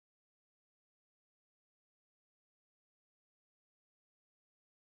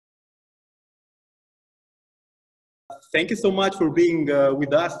thank you so much for being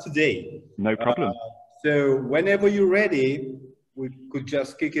with us today. No problem. So whenever you're ready, we could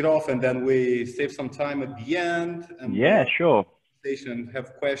just kick it off, and then we save some time at the end. And, yeah, sure.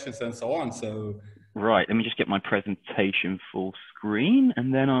 Have questions and so on. So right, let me just get my presentation full screen,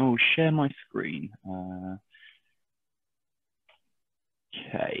 and then I will share my screen.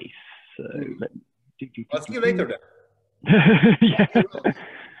 Okay, so I'll see you later then. yeah.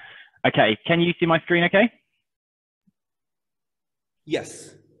 Okay, can you see my screen okay?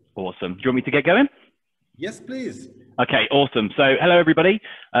 Yes. Awesome. Do you want me to get going? Yes, please. Okay, awesome. So hello, everybody.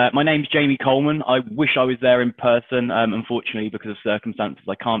 My name's Jamie Coleman. I wish I was there in person. Unfortunately, because of circumstances,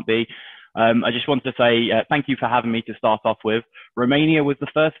 I can't be. I just wanted to say thank you for having me to start off with. Romania was the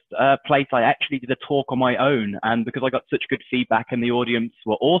first place I actually did a talk on my own. And because I got such good feedback and the audience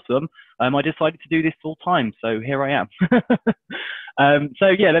were awesome, I decided to do this full time. So here I am. So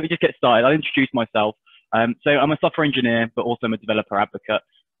yeah, let me just get started. I'll introduce myself. So I'm a software engineer, but also I'm a developer advocate.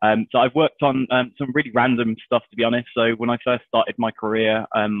 So I've worked on some really random stuff, to be honest. So when I first started my career,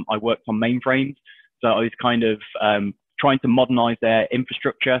 I worked on mainframes. So I was kind of trying to modernize their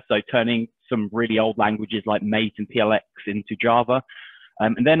infrastructure. So turning some really old languages like Mate and PLX into Java.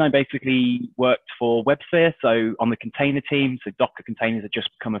 And then I basically worked for WebSphere, so on the container team. So Docker containers had just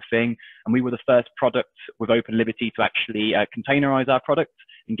become a thing. And we were the first product with Open Liberty to actually containerize our product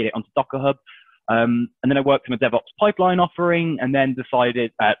and get it onto Docker Hub. And then I worked on a DevOps pipeline offering, and then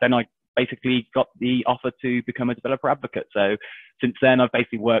decided, then I basically got the offer to become a developer advocate. So since then, I've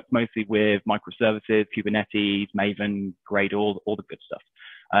basically worked mostly with microservices, Kubernetes, Maven, Gradle, all the good stuff.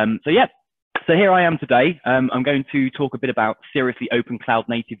 So yeah, so here I am today. I'm going to talk a bit about seriously open cloud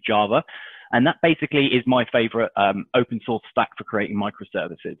native Java. And that basically is my favorite open source stack for creating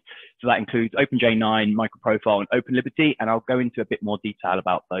microservices. So that includes OpenJ9, MicroProfile, and Open Liberty. And I'll go into a bit more detail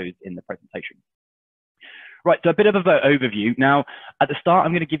about those in the presentation. Right, so a bit of an overview. Now, at the start,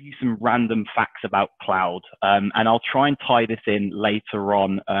 I'm going to give you some random facts about cloud, and I'll try and tie this in later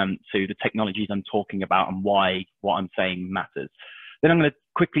on to the technologies I'm talking about and why what I'm saying matters. Then I'm going to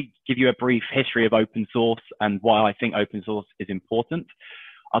quickly give you a brief history of open source and why I think open source is important.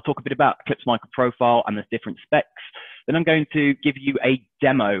 I'll talk a bit about Eclipse MicroProfile and the different specs. Then I'm going to give you a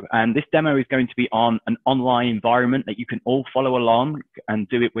demo, and this demo is going to be on an online environment that you can all follow along and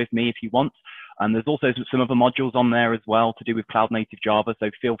do it with me if you want. And there's also some other modules on there as well to do with cloud native Java,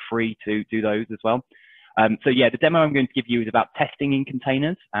 so feel free to do those as well. So yeah, the demo I'm going to give you is about testing in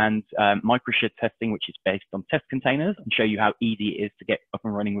containers and microshard testing, which is based on test containers, and show you how easy it is to get up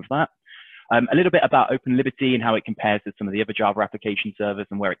and running with that. A little bit about Open Liberty and how it compares to some of the other Java application servers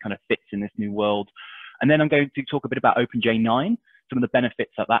and where it kind of fits in this new world. And then I'm going to talk a bit about OpenJ9, some of the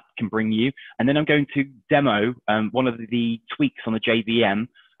benefits that that can bring you. And then I'm going to demo one of the tweaks on the JVM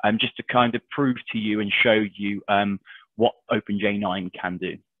just to kind of prove to you and show you what OpenJ9 can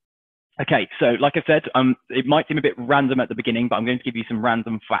do. Okay, so like I said, it might seem a bit random at the beginning, but I'm going to give you some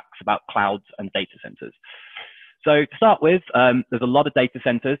random facts about clouds and data centers. So to start with, there's a lot of data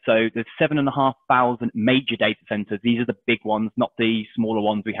centers. So there's 7,500 major data centers. These are the big ones, not the smaller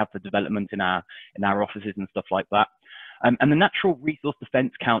ones we have for development in our offices and stuff like that. And the Natural Resource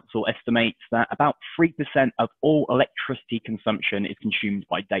Defense Council estimates that about 3% of all electricity consumption is consumed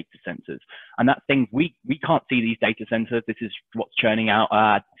by data centers. And that's things we can't see these data centers. This is what's churning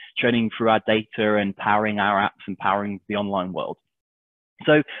through our data and powering our apps and powering the online world.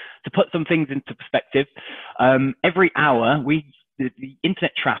 So to put some things into perspective, every hour the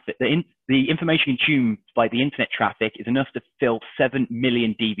internet traffic, the information consumed by the internet traffic is enough to fill 7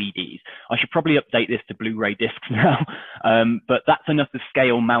 million DVDs. I should probably update this to Blu-ray discs now, but that's enough to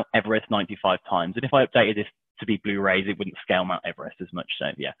scale Mount Everest 95 times. And if I updated this to be Blu-rays, it wouldn't scale Mount Everest as much. So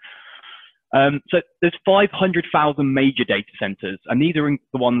yeah. So there's 500,000 major data centers, and these are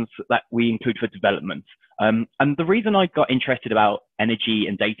the ones that we include for development. And the reason I got interested about energy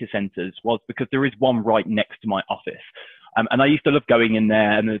and data centers was because there is one right next to my office. And I used to love going in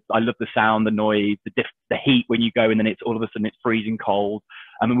there, and I love the sound, the noise, the heat when you go in, and it's all of a sudden it's freezing cold.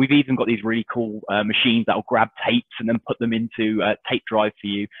 I mean, we've even got these really cool machines that will grab tapes and then put them into tape drives for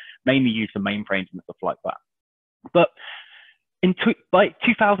you, mainly used for mainframes and stuff like that. But by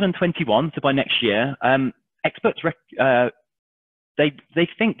 2021, so by next year, experts they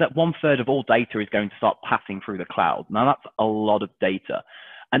think that 1/3 of all data is going to start passing through the cloud. Now that's a lot of data,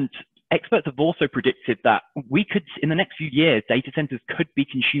 and experts have also predicted that we could, in the next few years, data centers could be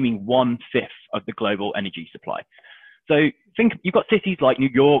consuming 1/5 of the global energy supply. So think you've got cities like New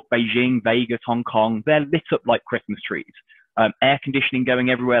York, Beijing, Vegas, Hong Kong. They're lit up like Christmas trees, air conditioning going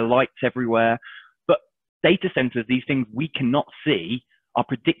everywhere, lights everywhere. But data centers, these things we cannot see, are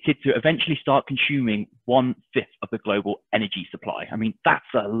predicted to eventually start consuming 1/5 of the global energy supply. I mean, that's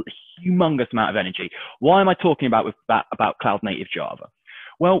a humongous amount of energy. Why am I talking about cloud native Java?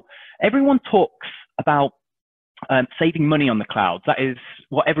 Well, everyone talks about saving money on the cloud. That is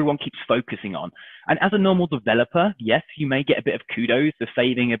what everyone keeps focusing on. And as a normal developer, yes, you may get a bit of kudos for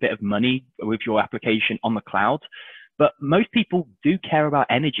saving a bit of money with your application on the cloud. But most people do care about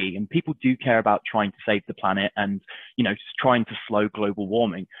energy, and people do care about trying to save the planet and, you know, trying to slow global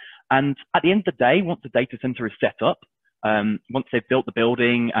warming. And at the end of the day, once the data center is set up, once they've built the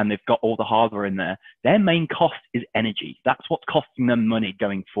building and they've got all the hardware in there, their main cost is energy. That's what's costing them money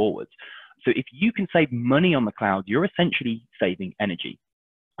going forward. So if you can save money on the cloud, you're essentially saving energy.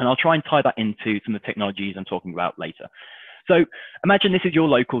 And I'll try and tie that into some of the technologies I'm talking about later. So imagine this is your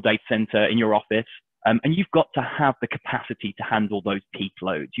local data center in your office. And you've got to have the capacity to handle those peak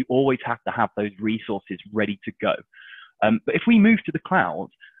loads. You always have to have those resources ready to go. But if we move to the cloud,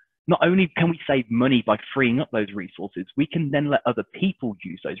 not only can we save money by freeing up those resources, we can then let other people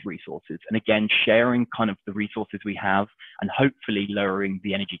use those resources. And again, sharing kind of the resources we have and hopefully lowering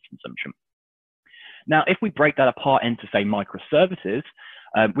the energy consumption. Now, if we break that apart into, say, microservices,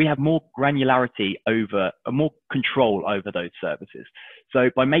 we have more granularity over, more control over those services. So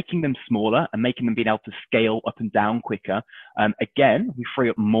by making them smaller and making them being able to scale up and down quicker, again, we free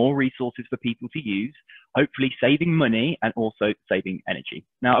up more resources for people to use, hopefully saving money and also saving energy.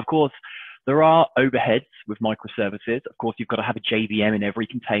 Now, of course, there are overheads with microservices. Of course, you've got to have a JVM in every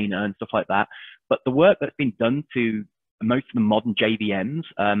container and stuff like that. But the work that's been done to most of the modern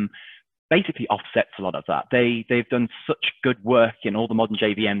JVMs basically offsets a lot of that. They've done such good work in all the modern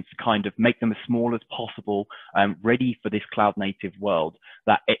JVMs to kind of make them as small as possible, ready for this cloud native world,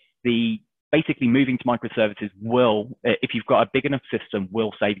 that basically moving to microservices will, if you've got a big enough system,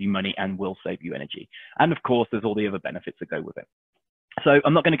 will save you money and will save you energy. And of course, there's all the other benefits that go with it. So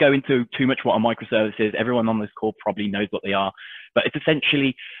I'm not going to go into too much what are microservices. Everyone on this call probably knows what they are, but it's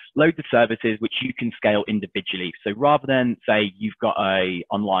essentially loads of services which you can scale individually. So rather than say you've got a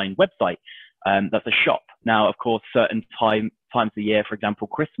online website that's a shop. Now, of course, certain times of the year, for example,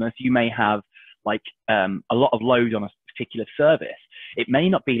 Christmas, you may have like a lot of load on a particular service. It may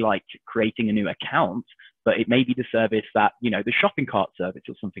not be like creating a new account, but it may be the service that, you know, the shopping cart service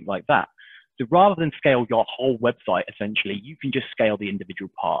or something like that. So rather than scale your whole website, essentially, you can just scale the individual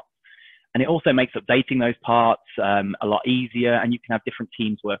parts. And it also makes updating those parts a lot easier, and you can have different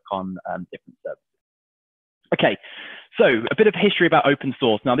teams work on different services. Okay, so a bit of history about open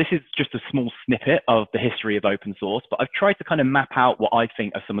source. Now, this is just a small snippet of the history of open source, but I've tried to kind of map out what I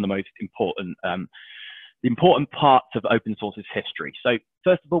think are some of the most important parts of open source's history. So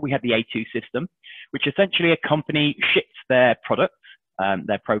first of all, we had the A2 system, which essentially a company ships their product,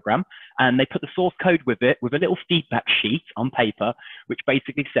 their program, and they put the source code with it with a little feedback sheet on paper, which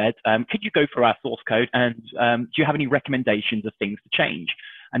basically said, could you go through our source code and do you have any recommendations of things to change?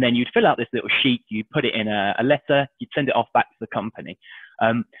 And then you'd fill out this little sheet, you put it in a letter, you'd send it off back to the company.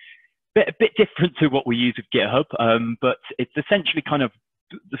 A bit different to what we use with GitHub, but it's essentially kind of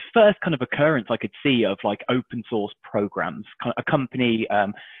the first kind of occurrence I could see of like open source programs, a company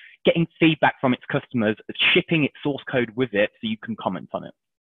getting feedback from its customers, shipping its source code with it so you can comment on it.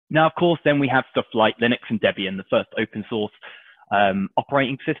 Now, of course, then we have stuff like Linux and Debian, the first open source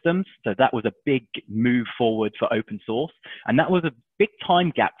operating systems. So that was a big move forward for open source. And that was a big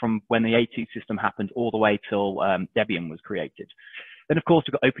time gap from when the A2 system happened all the way till Debian was created. Then, of course,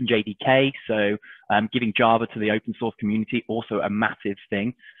 we've got OpenJDK. So giving Java to the open source community, also a massive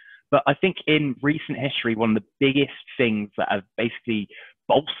thing. But I think in recent history, one of the biggest things that have basically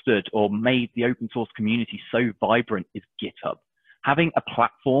bolstered or made the open source community so vibrant is GitHub. Having a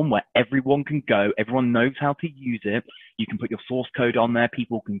platform where everyone can go, everyone knows how to use it. You can put your source code on there,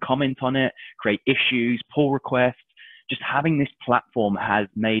 people can comment on it, create issues, pull requests. Just having this platform has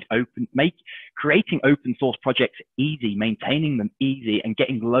made creating open source projects easy, maintaining them easy, and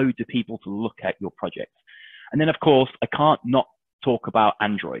getting loads of people to look at your projects. And then, of course, I can't not talk about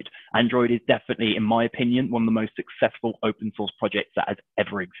Android. Android is definitely, in my opinion, one of the most successful open source projects that has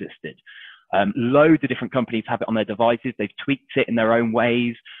ever existed. Loads of different companies have it on their devices. They've tweaked it in their own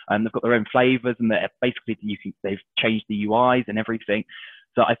ways, and they've got their own flavors, and basically they've changed the UIs and everything.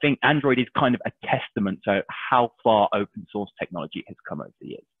 So I think Android is kind of a testament to how far open source technology has come over the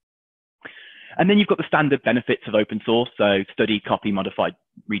years. And then you've got the standard benefits of open source, so study, copy, modify,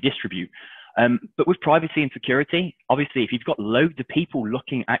 redistribute. But with privacy and security, obviously, if you've got loads of people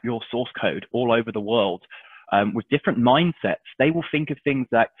looking at your source code all over the world with different mindsets, they will think of things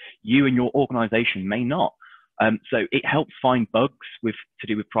that you and your organization may not. So it helps find bugs to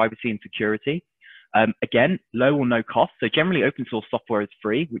do with privacy and security. Again, low or no cost. So generally open source software is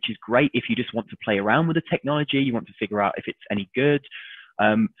free, which is great if you just want to play around with the technology, you want to figure out if it's any good.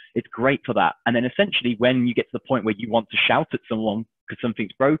 It's great for that. And then essentially when you get to the point where you want to shout at someone because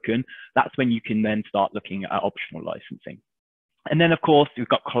something's broken, that's when you can then start looking at optional licensing. And then, of course, we've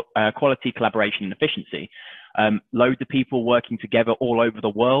got quality, collaboration, and efficiency. Loads of people working together all over the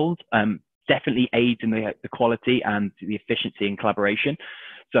world definitely aids in the quality and the efficiency and collaboration.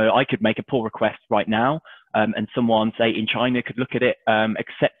 So I could make a pull request right now, and someone, say, in China could look at it,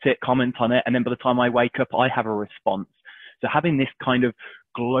 accept it, comment on it, and then by the time I wake up, I have a response. So having this kind of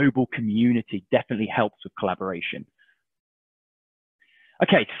global community definitely helps with collaboration.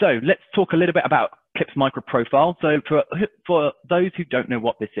 Okay, so let's talk a little bit about Eclipse MicroProfile. So for those who don't know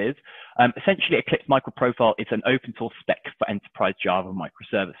what this is, essentially Eclipse MicroProfile is an open source spec for enterprise Java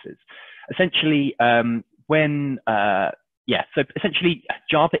microservices. Essentially, so essentially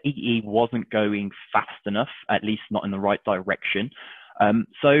Java EE wasn't going fast enough, at least not in the right direction.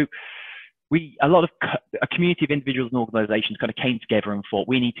 So a community of individuals and organizations kind of came together and thought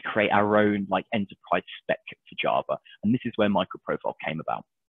we need to create our own like enterprise spec for Java. And this is where MicroProfile came about.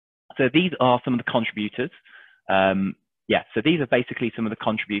 So these are some of the contributors. So these are basically some of the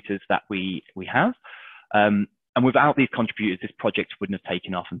contributors that we have. And without these contributors, this project wouldn't have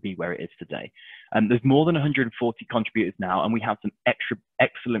taken off and be where it is today. There's more than 140 contributors now, and we have some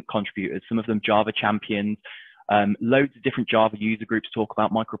excellent contributors, some of them Java champions. Loads of different Java user groups talk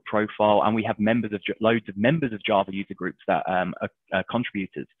about MicroProfile, and we have loads of members of Java user groups that are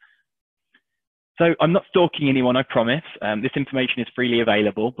contributors. So I'm not stalking anyone, I promise. This information is freely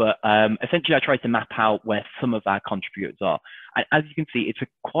available, but essentially I tried to map out where some of our contributors are. And as you can see, it's a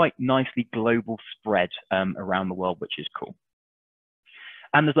quite nicely global spread around the world, which is cool.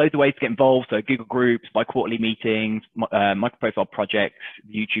 And there's loads of ways to get involved. So Google Groups, bi-quarterly meetings, MicroProfile projects,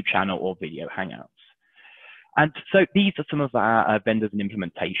 YouTube channel, or video hangouts. And so these are some of our vendors and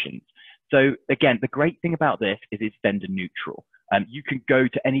implementations. So again, the great thing about this is it's vendor neutral. You can go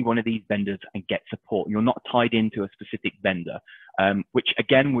to any one of these vendors and get support. You're not tied into a specific vendor, which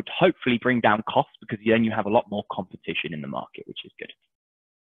again would hopefully bring down costs because then you have a lot more competition in the market, which is good.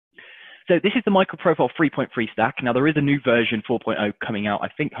 So this is the MicroProfile 3.3 stack. Now there is a new version 4.0 coming out, I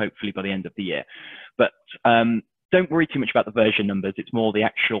think hopefully by the end of the year. But don't worry too much about the version numbers. It's more the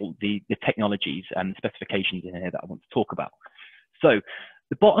actual, the technologies and specifications in here that I want to talk about. So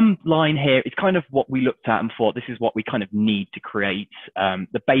the bottom line here is kind of what we looked at and thought this is what we kind of need to create,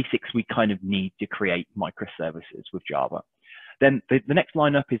 the basics we kind of need to create microservices with Java. Then the next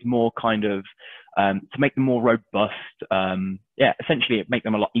line up is more kind of to make them more robust. Essentially make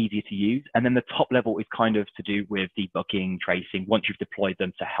them a lot easier to use. And then the top level is kind of to do with debugging, tracing, once you've deployed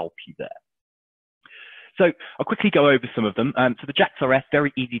them to help you there. So I'll quickly go over some of them. So the JAX-RS,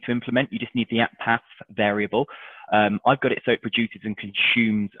 very easy to implement. You just need the app path variable. I've got it so it produces and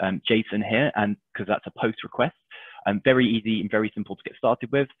consumes JSON here, and because that's a post request. Very easy and very simple to get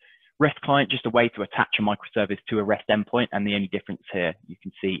started with. REST client, just a way to attach a microservice to a REST endpoint, and the only difference here you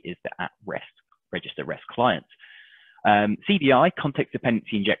can see is the @REST register REST client. CDI, context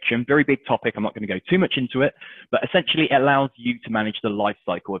dependency injection, very big topic. I'm not going to go too much into it, but essentially it allows you to manage the life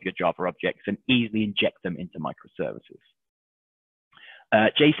cycle of your Java objects and easily inject them into microservices.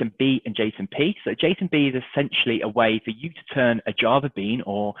 JSON-B and JSON-P. So JSON-B is essentially a way for you to turn a Java bean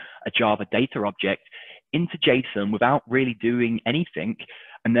or a Java data object into JSON without really doing anything.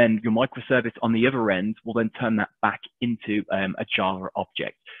 And then your microservice on the other end will then turn that back into a Java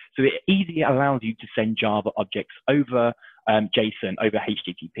object. So it easily allows you to send Java objects over JSON, over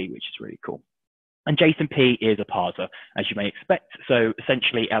HTTP, which is really cool. And JSON-P is a parser, as you may expect. So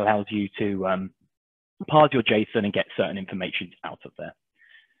essentially it allows you to parse your JSON and get certain information out of there.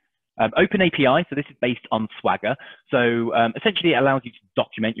 Open API, so this is based on Swagger. So essentially it allows you to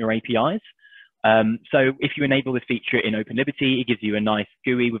document your APIs. So if you enable this feature in OpenLiberty, it gives you a nice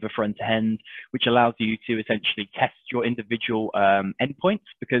GUI with a front end, which allows you to essentially test your individual endpoints,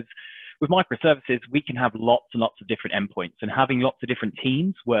 because with microservices, we can have lots and lots of different endpoints, and having lots of different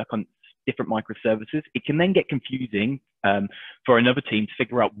teams work on different microservices, it can then get confusing for another team to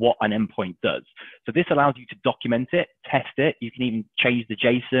figure out what an endpoint does. So this allows you to document it, test it. You can even change the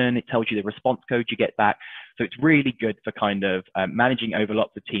JSON. It tells you the response code you get back. So it's really good for kind of managing over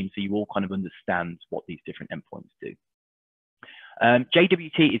lots of teams, so you all kind of understand what these different endpoints do.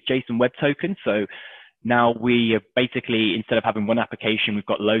 JWT is JSON Web Token. So now we have basically, instead of having one application, we've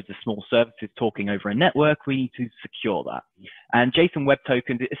got loads of small services talking over a network. We need to secure that. And JSON Web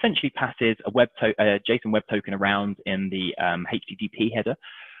Token essentially passes a JSON Web Token around in the HTTP header,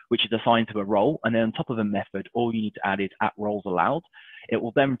 which is assigned to a role. And then on top of a method, all you need to add is @roles allowed. It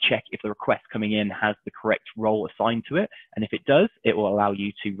will then check if the request coming in has the correct role assigned to it. And if it does, it will allow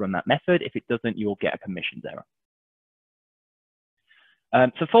you to run that method. If it doesn't, you'll get a permissions error.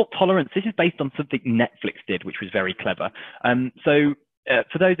 So fault tolerance, this is based on something Netflix did, which was very clever.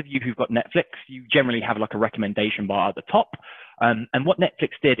 For those of you who've got Netflix, you generally have like a recommendation bar at the top. And what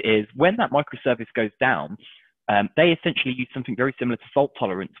Netflix did is when that microservice goes down, they essentially use something very similar to fault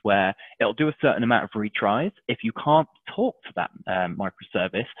tolerance, where it'll do a certain amount of retries. If you can't talk to that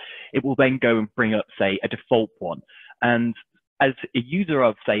microservice, it will then go and bring up, say, a default one. And as a user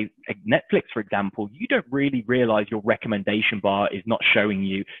of, say, Netflix, for example, you don't really realize your recommendation bar is not showing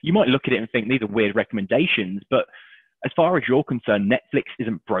you. You might look at it and think these are weird recommendations, but as far as you're concerned, Netflix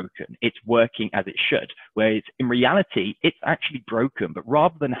isn't broken. It's working as it should, whereas in reality, it's actually broken. But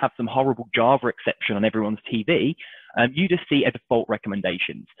rather than have some horrible Java exception on everyone's TV, you just see a default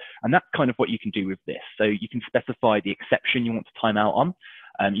recommendations. And that's kind of what you can do with this. So you can specify the exception you want to time out on.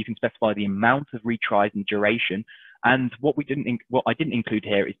 You can specify the amount of retries and duration. And what I didn't include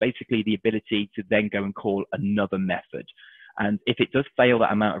here is basically the ability to then go and call another method. And if it does fail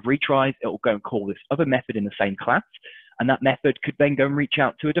that amount of retries, it will go and call this other method in the same class. And that method could then go and reach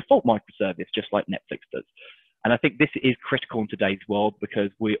out to a default microservice, just like Netflix does. And I think this is critical in today's world because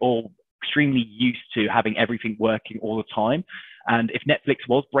we're all extremely used to having everything working all the time. And if Netflix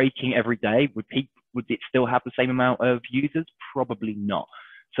was breaking every day, would it still have the same amount of users? Probably not.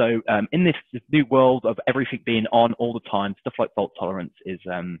 So in this new world of everything being on all the time, stuff like fault tolerance is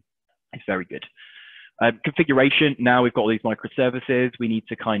very good. Configuration, now we've got all these microservices. We need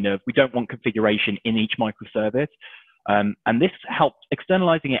to we don't want configuration in each microservice. And this helps,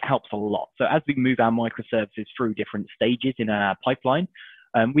 externalizing it helps a lot. So as we move our microservices through different stages in our pipeline,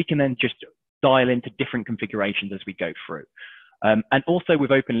 we can then just dial into different configurations as we go through. And also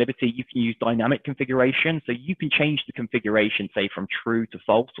with OpenLiberty, you can use dynamic configuration. So you can change the configuration, say from true to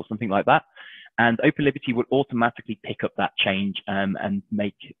false or something like that. And OpenLiberty will automatically pick up that change and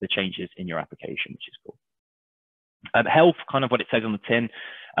make the changes in your application, which is cool. Health, kind of what it says on the tin,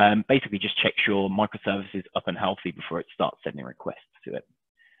 basically just checks your microservice is up and healthy before it starts sending requests to it.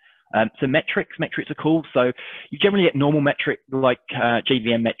 So metrics are cool. So you generally get normal metrics like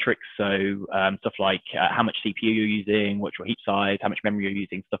JVM metrics. So stuff like how much CPU you're using, what's your heap size, how much memory you're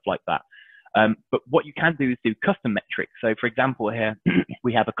using, stuff like that. But what you can do is do custom metrics. So for example, here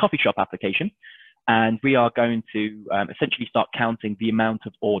we have a coffee shop application, and we are going to essentially start counting the amount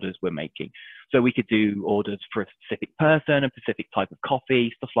of orders we're making. So we could do orders for a specific person, a specific type of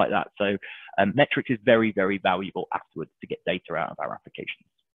coffee, stuff like that. So metrics is very, very valuable afterwards to get data out of our applications.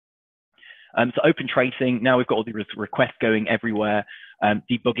 So open tracing, now we've got all the requests going everywhere.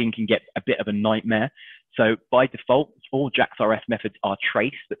 Debugging can get a bit of a nightmare. So by default, all JAX-RS methods are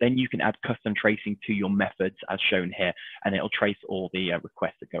traced, but then you can add custom tracing to your methods as shown here, and it'll trace all the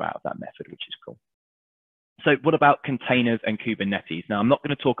requests that go out of that method, which is cool. So what about containers and Kubernetes? Now, I'm not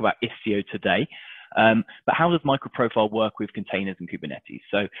going to talk about Istio today, but how does MicroProfile work with containers and Kubernetes?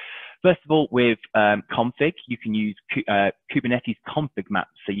 So first of all, with config, you can use Kubernetes config maps.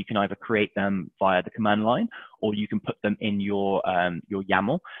 So you can either create them via the command line, or you can put them in your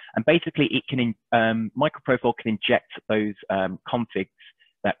YAML. And basically, it can MicroProfile can inject those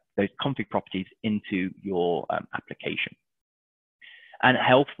those config properties into your application. And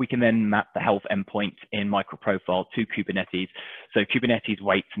health, we can then map the health endpoint in MicroProfile to Kubernetes. So Kubernetes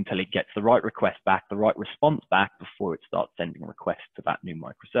waits until it gets the right request back, the right response back before it starts sending requests to that new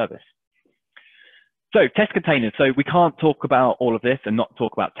microservice. So test containers. So we can't talk about all of this and not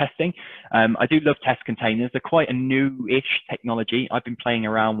talk about testing. I do love test containers. They're quite a new-ish technology. I've been playing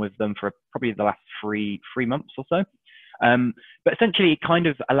around with them for probably the last three months or so. But essentially, it kind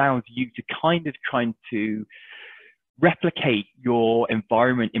of allows you to trying to replicate your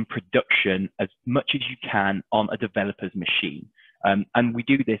environment in production as much as you can on a developer's machine. And we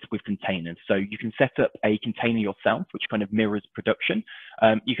do this with containers. So you can set up a container yourself, which kind of mirrors production.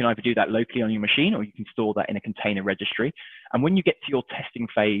 You can either do that locally on your machine, or you can store that in a container registry. And when you get to your testing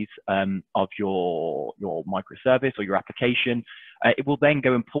phase of your microservice or your application, it will then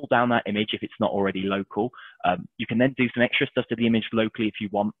go and pull down that image if it's not already local. You can then do some extra stuff to the image locally if you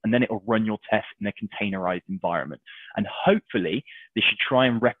want, and then it will run your test in a containerized environment. And hopefully, this should try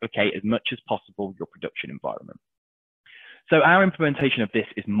and replicate as much as possible your production environment. So our implementation of this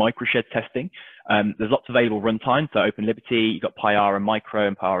is microshed testing. There's lots of available runtime. So OpenLiberty, you've got Pyara Micro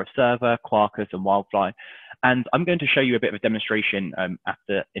and Pyara Server, Quarkus and Wildfly. And I'm going to show you a bit of a demonstration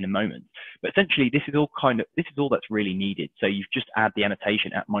in a moment. But essentially, this is all that's really needed. So you've just add the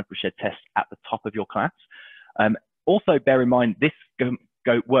annotation at microshed test at the top of your class. Also, bear in mind, this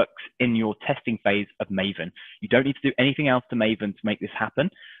works in your testing phase of Maven. You don't need to do anything else to Maven to make this happen.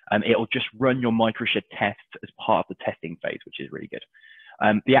 It'll just run your microshed tests as part of the testing phase, which is really good.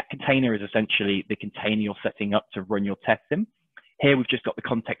 The app container is essentially the container you're setting up to run your tests in. Here we've just got the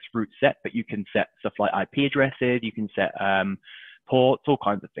context root set, but you can set stuff like IP addresses, you can set ports, all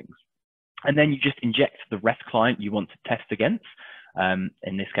kinds of things. And then you just inject the REST client you want to test against,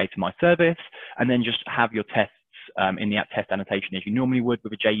 in this case, my service, and then just have your tests in the app test annotation as you normally would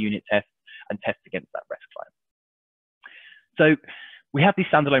with a JUnit test and test against that REST client. So we have these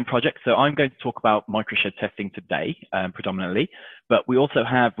standalone projects. So I'm going to talk about microshed testing today, predominantly, but we also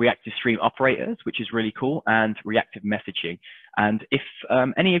have reactive stream operators, which is really cool, and reactive messaging. And if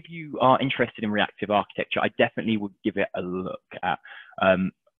any of you are interested in reactive architecture, I definitely would give it a look at.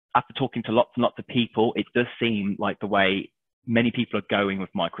 After talking to lots and lots of people, it does seem like the way many people are going with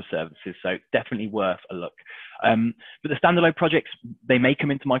microservices, so definitely worth a look. But the standalone projects, they may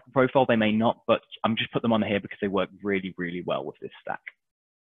come into MicroProfile, they may not, but I'm just put them on here because they work really, really well with this stack.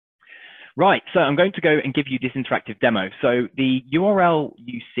 Right, so I'm going to go and give you this interactive demo. So the URL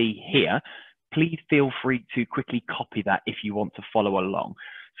you see here, please feel free to quickly copy that if you want to follow along.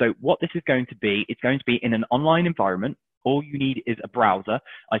 So what this is going to be, it's going to be in an online environment. All you need is a browser.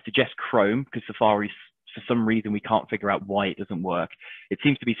 I suggest Chrome because Safari's, for some reason, we can't figure out why it doesn't work. It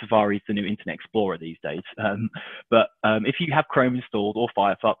seems to be Safari's the new Internet Explorer these days. But if you have Chrome installed or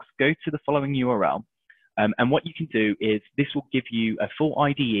Firefox, go to the following URL. And what you can do is this will give you a full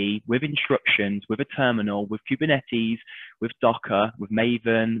IDE with instructions, with a terminal, with Kubernetes, with Docker, with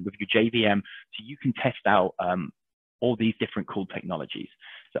Maven, with your JVM, so you can test out all these different cool technologies.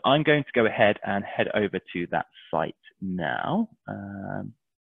 So I'm going to go ahead and head over to that site now.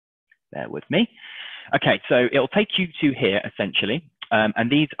 Bear with me. Okay, so it'll take you to here essentially, and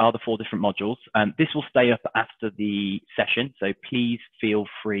these are the 4 different modules. This will stay up after the session, so please feel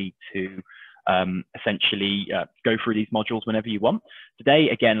free to essentially go through these modules whenever you want. Today,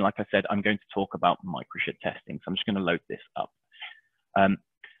 again, like I said, I'm going to talk about microshed testing, so I'm just going to load this up.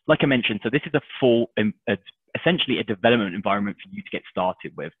 Like I mentioned, so this is a full, essentially a development environment for you to get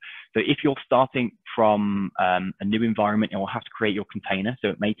started with. So if you're starting from a new environment, it will have to create your container, so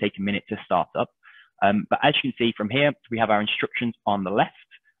it may take a minute to start up. But as you can see from here, we have our instructions on the left,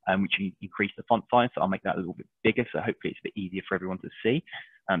 which you increase the font size. So I'll make that a little bit bigger, so hopefully it's a bit easier for everyone to see.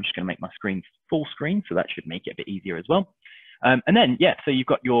 I'm just going to make my screen full screen, so that should make it a bit easier as well. And then, yeah, so you've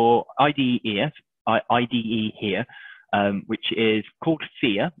got your IDE here, which is called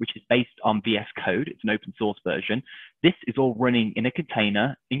Fear, which is based on VS Code. It's an open source version. This is all running in a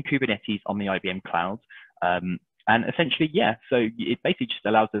container in Kubernetes on the IBM cloud. And essentially, yeah, so it basically just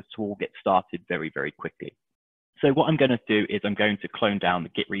allows us to all get started very, very quickly. So what I'm going to do is I'm going to clone down the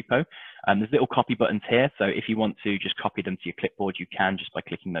Git repo. There's little copy buttons here. So if you want to just copy them to your clipboard, you can just by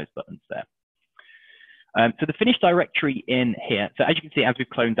clicking those buttons there. So the finished directory in here, so as you can see, as we've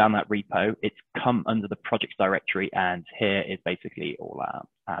cloned down that repo, it's come under the projects directory, and here is basically all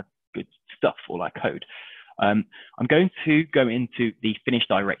our good stuff, all our code. I'm going to go into the finished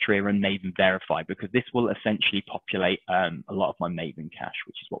directory and run Maven verify, because this will essentially populate a lot of my Maven cache,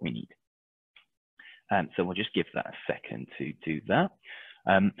 which is what we need. So we'll just give that a second to do that.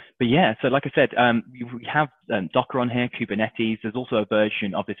 But yeah, so like I said, we have Docker on here, Kubernetes. There's also a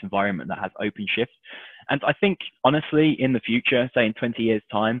version of this environment that has OpenShift. And I think, honestly, in the future, say in 20 years'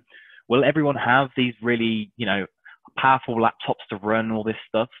 time, will everyone have these really, you know, powerful laptops to run all this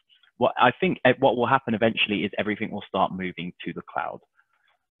stuff? What I think what will happen eventually is everything will start moving to the cloud.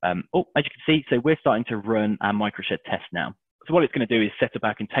 As you can see, so we're starting to run our microshed test now. So what it's going to do is set up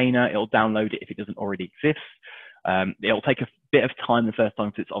our container. It'll download it if it doesn't already exist. It'll take a bit of time the first time,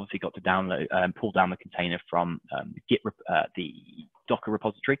 because it's obviously got to download, pull down the container from the Docker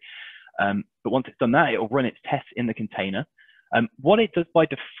repository. But once it's done that, it'll run its tests in the container. What it does by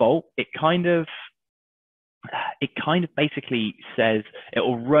default, it kind of basically says it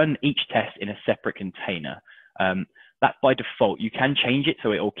will run each test in a separate container. That's by default. You can change it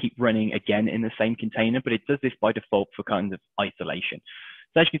so it will keep running again in the same container, but it does this by default for kind of isolation.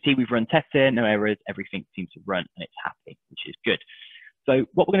 So as you can see, we've run tests here, no errors, everything seems to run and it's happy, which is good. So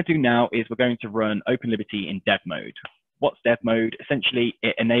what we're going to do now is we're going to run OpenLiberty in dev mode. What's dev mode? Essentially,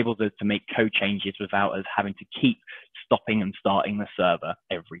 it enables us to make code changes without us having to keep stopping and starting the server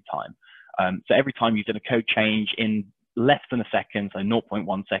every time. So every time you've done a code change in less than a second, so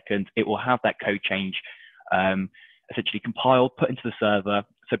 0.1 seconds, it will have that code change essentially compiled, put into the server.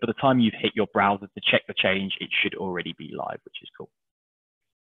 So by the time you've hit your browser to check the change, it should already be live, which is cool.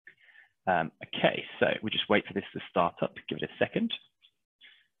 Okay, so we'll just wait for this to start up, give it a second.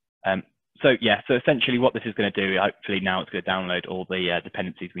 So yeah, so essentially what this is going to do, hopefully now it's going to download all the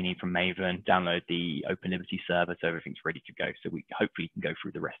dependencies we need from Maven, download the OpenLiberty server, so everything's ready to go. So we hopefully can go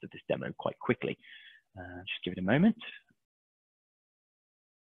through the rest of this demo quite quickly. Just give it a moment.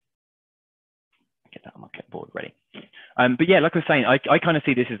 Get that on my clipboard ready. But yeah, like I was saying, I kind of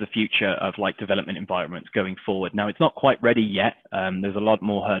see this as the future of like development environments going forward. Now it's not quite ready yet. There's a lot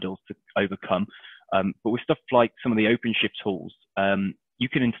more hurdles to overcome. But with stuff like some of the OpenShift tools, you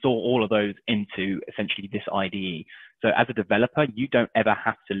can install all of those into essentially this IDE. So as a developer, you don't ever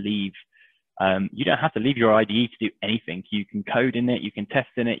have to leave. You don't have to leave your IDE to do anything. You can code in it, you can test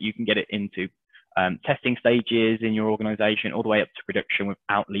in it, you can get it into testing stages in your organization all the way up to production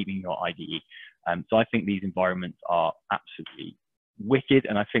without leaving your IDE. So I think these environments are absolutely wicked,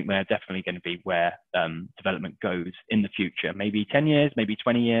 and I think they're definitely going to be where development goes in the future. Maybe 10 years, maybe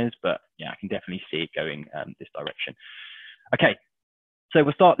 20 years, but yeah, I can definitely see it going this direction. Okay, so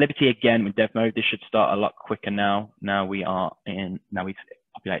we'll start Liberty again with dev mode. This should start a lot quicker now. Now we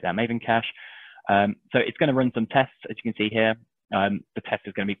populate our Maven cache. So it's going to run some tests, as you can see here. The test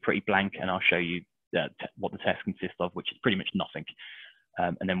is going to be pretty blank, and I'll show you what the test consists of, which is pretty much nothing.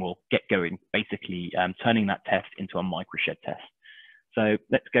 And then we'll get going, basically turning that test into a microshed test. So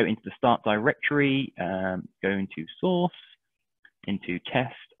let's go into the start directory, go into source, into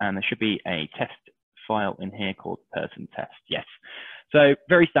test, and there should be a test file in here called person test. Yes. So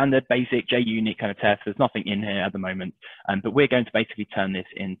very standard, basic JUnit kind of test. There's nothing in here at the moment, but we're going to basically turn this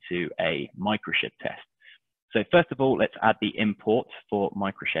into a microshed test. So first of all, let's add the import for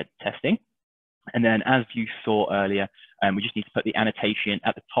microshed testing. And then as you saw earlier, we just need to put the annotation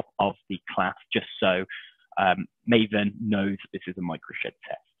at the top of the class, just so Maven knows this is a microshed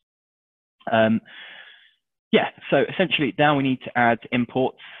test. Yeah, so essentially now we need to add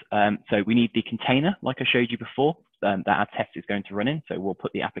imports. So we need the container, like I showed you before, that our test is going to run in. So we'll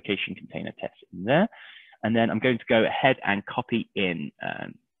put the application container test in there. And then I'm going to go ahead and copy in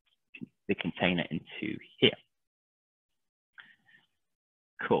the container into here.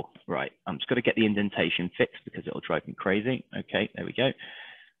 Cool, right. I'm just going to get the indentation fixed because it'll drive me crazy. Okay, there we go.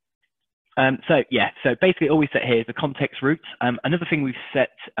 So yeah, so basically all we set here is the context route. Another thing we've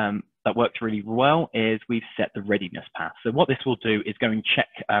set that works really well is we've set the readiness path. So what this will do is go and check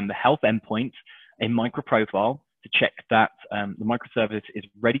the health endpoint in MicroProfile to check that the microservice is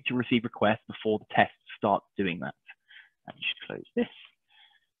ready to receive requests before the test starts doing that. And you should close this.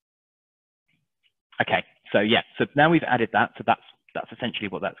 Okay, so yeah, so now we've added that, so that's essentially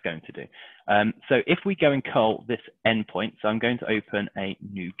what that's going to do. So if we go and curl this endpoint, so I'm going to open a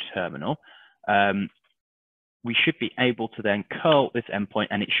new terminal, we should be able to then curl this endpoint,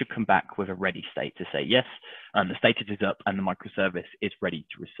 and it should come back with a ready state to say, yes, the status is up and the microservice is ready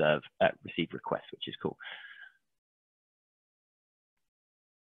to receive requests, which is cool.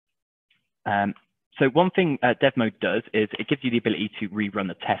 So one thing dev mode does is it gives you the ability to rerun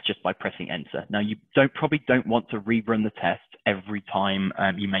the test just by pressing enter. Now you probably don't want to rerun the test every time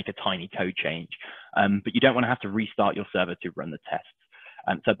you make a tiny code change, but you don't want to have to restart your server to run the tests.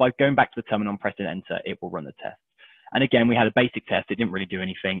 So by going back to the terminal and pressing enter, it will run the test. And again, we had a basic test. It didn't really do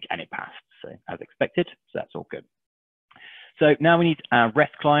anything and it passed. So as expected, so that's all good. So now we need our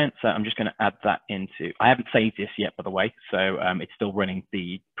REST client. So I'm just going to add that into, I haven't saved this yet, by the way. So it's still running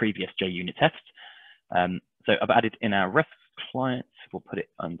the previous JUnit test. So I've added in our REST client. We'll put it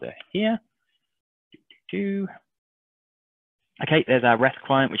under here. Okay, there's our REST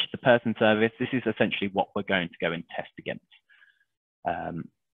client, which is the person service. This is essentially what we're going to go and test against.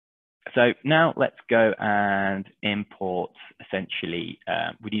 So now let's go and import, essentially,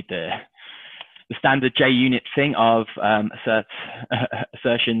 we need the standard JUnit thing of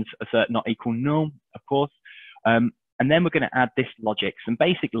assertions, assert not equal null, of course. And then we're going to add this logic, some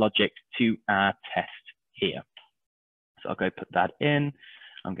basic logic to our test here. So I'll go put that in.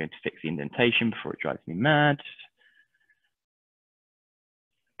 I'm going to fix the indentation before it drives me mad.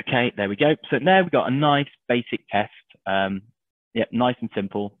 Okay, there we go. So now we've got a nice basic test. Yep, nice and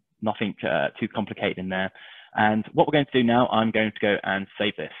simple, nothing too complicated in there. And what we're going to do now, I'm going to go and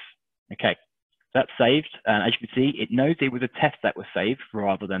save this. Okay, that's saved. And as you can see, it knows it was a test that was saved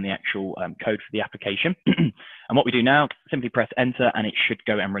rather than the actual code for the application. And what we do now, simply press enter and it should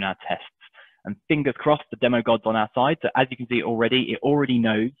go and run our tests. And fingers crossed, the demo god's on our side. So as you can see already, it already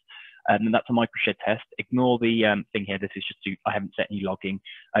knows and that's a microshed test. Ignore the thing here. This is just I haven't set any logging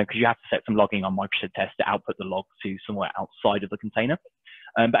because you have to set some logging on microshed test to output the log to somewhere outside of the container.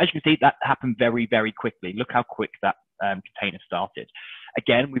 But as you can see, that happened very, very quickly. Look how quick that container started.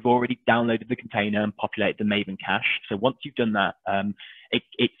 Again, we've already downloaded the container and populated the Maven cache. So once you've done that,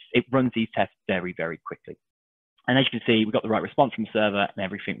 it runs these tests very, very quickly. And as you can see, we got the right response from the server and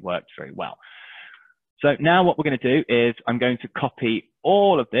everything worked very well. So now what we're going to do is I'm going to copy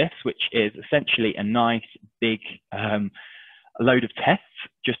all of this, which is essentially a nice big load of tests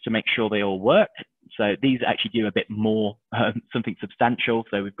just to make sure they all work. So these actually do a bit more, something substantial.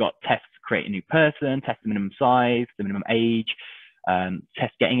 So we've got tests to create a new person, test the minimum size, the minimum age,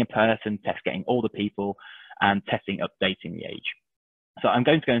 test getting a person, test getting all the people, and testing updating the age. So I'm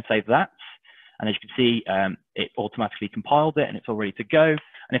going to go and save that. And as you can see, it automatically compiled it and it's all ready to go.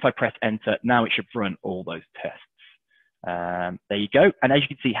 And if I press enter, now it should run all those tests. There you go. And as you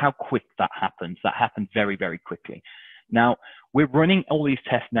can see how quick that happens. That happened very, very quickly. Now, we're running all these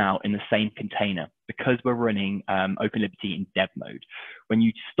tests now in the same container because we're running OpenLiberty in dev mode. When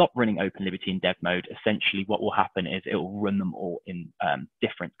you stop running OpenLiberty in dev mode, essentially what will happen is it will run them all in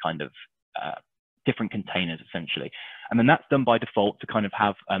different containers, essentially. And then that's done by default to kind of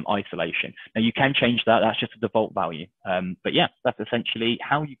have isolation. Now, you can change that. That's just a default value. But yeah, that's essentially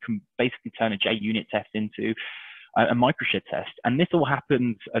how you can basically turn a JUnit test into a microshard test. And this all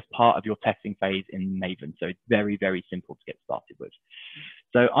happens as part of your testing phase in Maven. So it's very, very simple to get started with.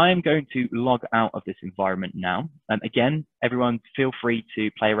 So I am going to log out of this environment now. Again, everyone feel free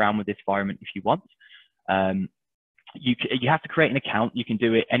to play around with this environment if you want. You have to create an account. You can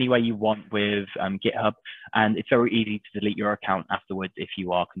do it any way you want with GitHub. And it's very easy to delete your account afterwards if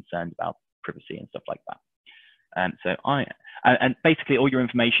you are concerned about privacy and stuff like that. And basically all your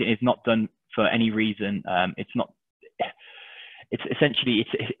information is not done for any reason. It's essentially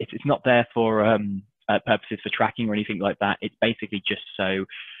not there for purposes for tracking or anything like that. It's basically just so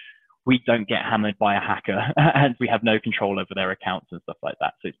we don't get hammered by a hacker and we have no control over their accounts and stuff like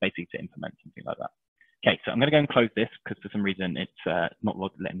that. So it's basically to implement something like that. Okay, so I'm going to go and close this because for some reason it's not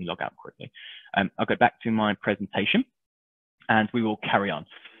letting me log out quickly. I'll go back to my presentation and we will carry on.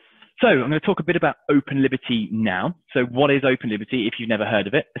 So I'm going to talk a bit about OpenLiberty now. So what is OpenLiberty if you've never heard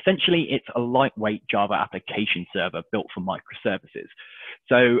of it? Essentially, it's a lightweight Java application server built for microservices.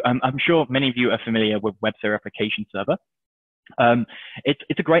 So I'm sure many of you are familiar with Web Server Application Server.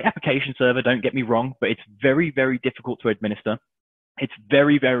 It's a great application server, don't get me wrong, but it's very, very difficult to administer. It's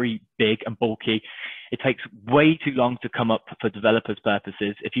very, very big and bulky. It takes way too long to come up for developers'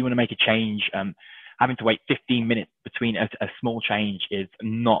 purposes. If you want to make a change, having to wait 15 minutes between a small change is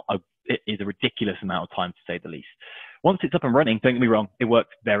a ridiculous amount of time, to say the least. Once it's up and running, don't get me wrong, it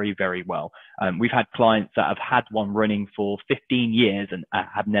works very, very well. We've had clients that have had one running for 15 years and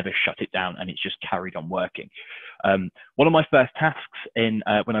have never shut it down, and it's just carried on working. One of my first tasks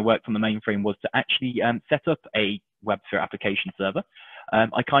when I worked on the mainframe was to actually set up a web server application server.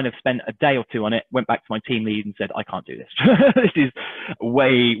 I kind of spent a day or two on it, went back to my team lead and said, I can't do this. This is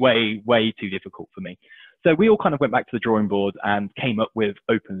way, way, way too difficult for me. So we all kind of went back to the drawing board and came up with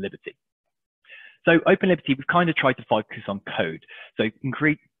OpenLiberty. So OpenLiberty, we've kind of tried to focus on code. So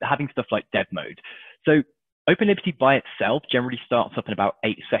having stuff like dev mode. So OpenLiberty by itself generally starts up in about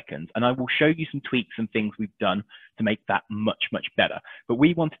 8 seconds. And I will show you some tweaks and things we've done to make that much, much better. But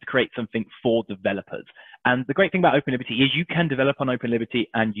we wanted to create something for developers. And the great thing about OpenLiberty is you can develop on OpenLiberty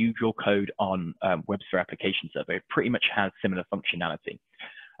and use your code on Web Server Application Server. It pretty much has similar functionality.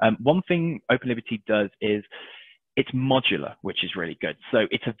 One thing OpenLiberty does is it's modular, which is really good. So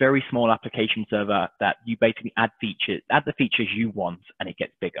it's a very small application server that you basically add the features you want, and it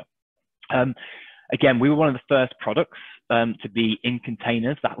gets bigger. Again, we were one of the first products to be in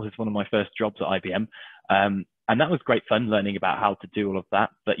containers. That was one of my first jobs at IBM. And that was great fun learning about how to do all of that.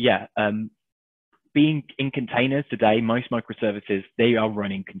 But yeah, being in containers today, most microservices, they are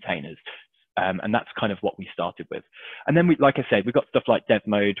running containers. And that's kind of what we started with. And then, like I said, we've got stuff like dev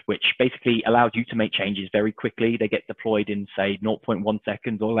mode, which basically allows you to make changes very quickly. They get deployed in, say, 0.1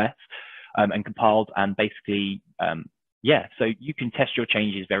 seconds or less and compiled. And basically, yeah, so you can test your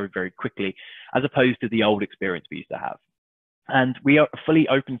changes very, very quickly, as opposed to the old experience we used to have. And we are a fully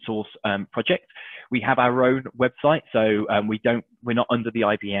open source project. We have our own website, so we're not under the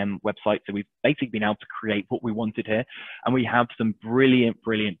IBM website. So we've basically been able to create what we wanted here. And we have some brilliant,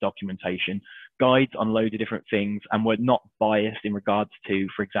 brilliant documentation, guides on loads of different things. And we're not biased in regards to,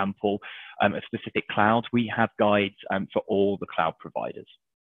 for example, a specific cloud. We have guides for all the cloud providers.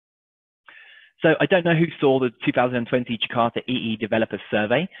 So I don't know who saw the 2020 Jakarta EE Developer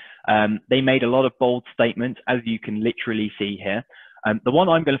Survey. They made a lot of bold statements, as you can literally see here. The one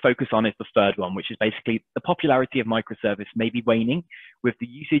I'm going to focus on is the third one, which is basically the popularity of microservice may be waning, with the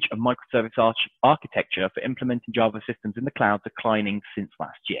usage of microservice architecture for implementing Java systems in the cloud declining since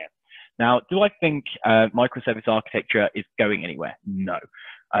last year. Now, do I think microservice architecture is going anywhere? No.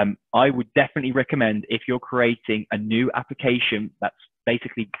 I would definitely recommend, if you're creating a new application that's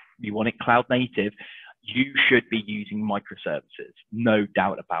basically you want it cloud native, you should be using microservices, no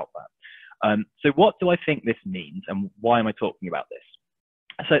doubt about that. So what do I think this means, and why am I talking about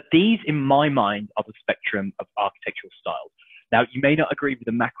this? So these, in my mind, are the spectrum of architectural styles. Now, you may not agree with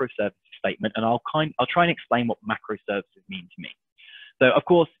the macroservices statement, and I'll try and explain what macroservices mean to me. So, of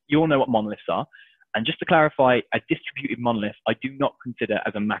course, you all know what monoliths are. And just to clarify, a distributed monolith, I do not consider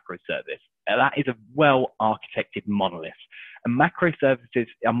as a macroservice. That is a well-architected monolith. And macroservices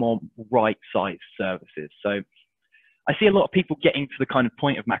are more right-sized services. So I see a lot of people getting to the kind of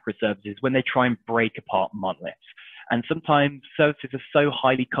point of macroservices when they try and break apart monoliths. And sometimes services are so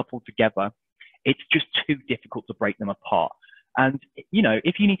highly coupled together, it's just too difficult to break them apart. And, you know,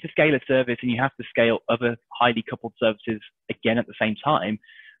 if you need to scale a service and you have to scale other highly coupled services again at the same time,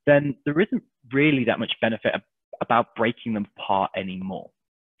 then there isn't really that much benefit about breaking them apart anymore.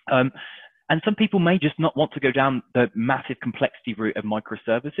 And some people may just not want to go down the massive complexity route of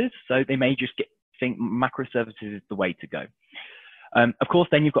microservices, so they may just think macroservices is the way to go. Of course,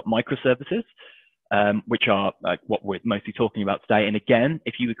 then you've got microservices, which are what we're mostly talking about today. And again,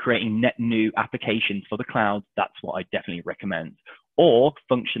 if you were creating net new applications for the cloud, that's what I definitely recommend. Or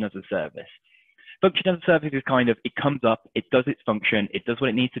function as a service. Function as a service is kind of, it comes up, it does its function, it does what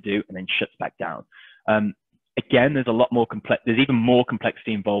it needs to do, and then shuts back down. Again, there's a lot more there's even more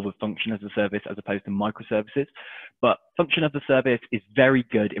complexity involved with function as a service as opposed to microservices. But function as a service is very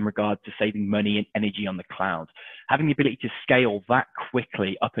good in regard to saving money and energy on the cloud. Having the ability to scale that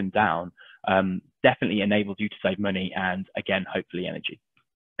quickly up and down definitely enables you to save money and, again, hopefully energy.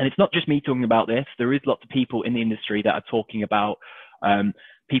 And it's not just me talking about this. There is lots of people in the industry that are talking about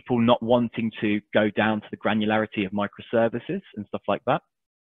people not wanting to go down to the granularity of microservices and stuff like that.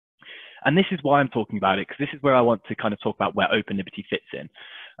 And this is why I'm talking about it, because this is where I want to kind of talk about where OpenLiberty fits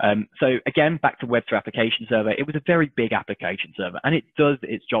in. So again, back to Web3 application server, it was a very big application server and it does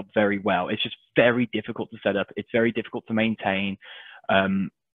its job very well. It's just very difficult to set up. It's very difficult to maintain.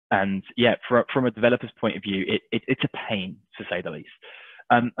 And yeah, from a developer's point of view, it's a pain, to say the least.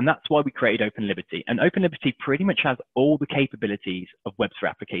 And that's why we created OpenLiberty. And OpenLiberty pretty much has all the capabilities of Web3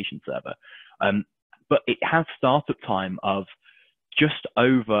 application server. But it has startup time of just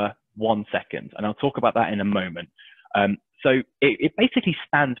over 1 second. And I'll talk about that in a moment. So it basically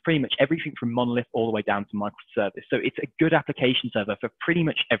spans pretty much everything from monolith all the way down to microservice. So it's a good application server for pretty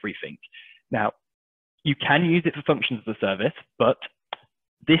much everything. Now, you can use it for functions as a service, but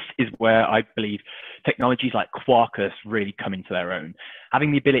this is where I believe technologies like Quarkus really come into their own.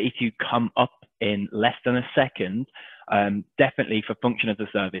 Having the ability to come up in less than a second, definitely for function as a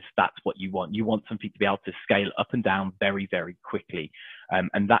service, that's what you want. You want something to be able to scale up and down very, very quickly.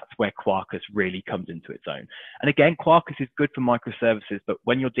 And that's where Quarkus really comes into its own. And again, Quarkus is good for microservices, but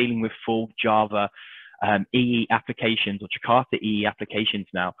when you're dealing with full Java EE applications or Jakarta EE applications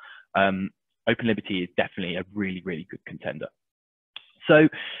now, OpenLiberty is definitely a really, really good contender. So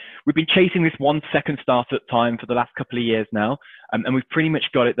we've been chasing this 1 second startup time for the last couple of years now, and we've pretty much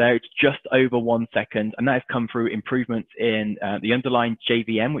got it there. It's just over 1 second, and that has come through improvements in the underlying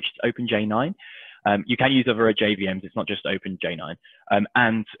JVM, which is OpenJ9. You can use other JVMs, it's not just OpenJ9,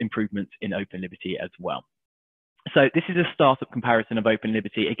 and improvements in OpenLiberty as well. So this is a startup comparison of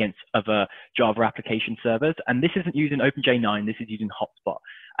OpenLiberty against other Java application servers, and this isn't using OpenJ9, this is using Hotspot.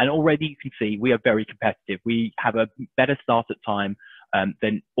 And already you can see we are very competitive. We have a better startup time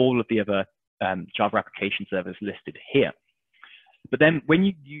than all of the other Java application servers listed here. But then when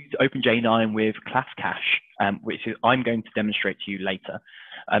you use OpenJ9 with class cache, which is, I'm going to demonstrate to you later,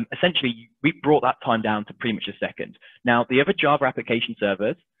 essentially we brought that time down to pretty much a second. Now the other Java application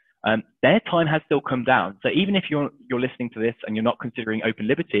servers, their time has still come down. So even if you're listening to this and you're not considering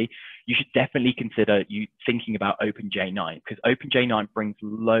OpenLiberty, you should definitely consider thinking about OpenJ9, because OpenJ9 brings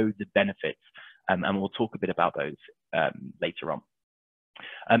loads of benefits, and we'll talk a bit about those later on.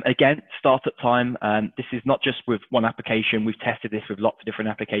 Again, startup time, this is not just with one application. We've tested this with lots of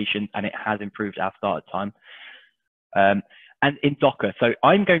different applications and it has improved our startup time. And in Docker, so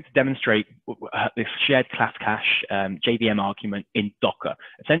I'm going to demonstrate this shared class cache JVM argument in Docker.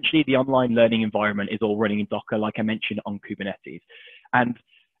 Essentially, the online learning environment is all running in Docker, like I mentioned, on Kubernetes. And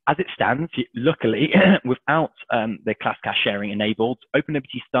as it stands, luckily, without the class cache sharing enabled,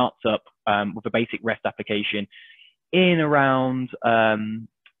 OpenLiberty starts up with a basic REST application in around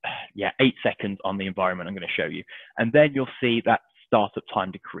 8 seconds on the environment I'm going to show you. And then you'll see that startup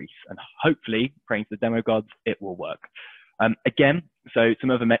time decrease. And hopefully, praying to the demo gods, it will work. Again, so some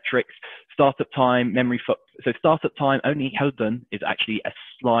other metrics, startup time, memory footprint. So startup time only held done is actually a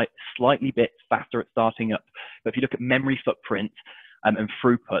slightly bit faster at starting up. But if you look at memory footprint and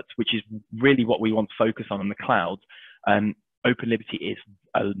throughput, which is really what we want to focus on the cloud, OpenLiberty is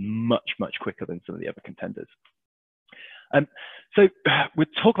much quicker than some of the other contenders. So we'll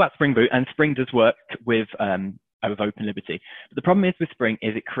talk about Spring Boot, and Spring does work with OpenLiberty. But the problem is with Spring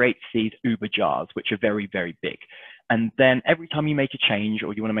is it creates these uber jars, which are very big. And then every time you make a change,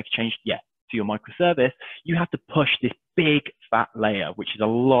 or you want to make a change, to your microservice, you have to push this big fat layer, which is a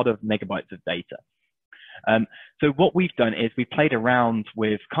lot of megabytes of data. So what we've done is we played around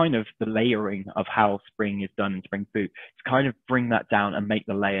with kind of the layering of how Spring is done in Spring Boot to kind of bring that down and make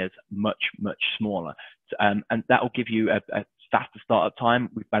the layers much smaller. And that will give you a faster startup time.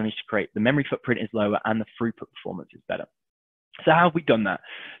 We've managed to create the memory footprint is lower and the throughput performance is better. So how have we done that?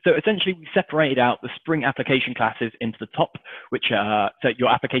 So essentially we separated out the Spring application classes into the top, which are, so your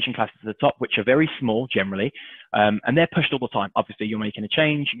application classes at the top, which are very small generally, and they're pushed all the time. Obviously you're making a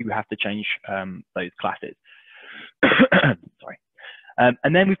change, you have to change those classes. Sorry.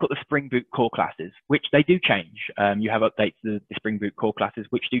 And then we've got the Spring Boot core classes, which they do change. You have updates to the Spring Boot core classes,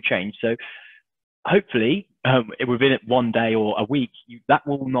 which do change. So hopefully within 1 day or a week, that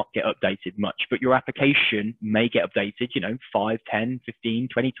will not get updated much, but your application may get updated, 5, 10, 15,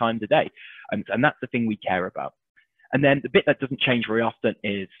 20 times a day. And that's the thing we care about. And then the bit that doesn't change very often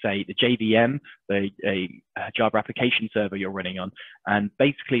is, say, the JVM, the Java application server you're running on. And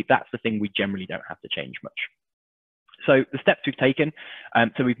basically, that's the thing we generally don't have to change much. So the steps we've taken,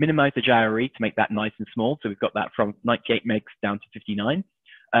 so we've minimized the JRE to make that nice and small. So we've got that from 98 megs down to 59.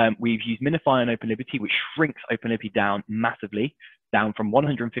 We've used Minify on OpenLiberty, which shrinks OpenLiberty down massively, down from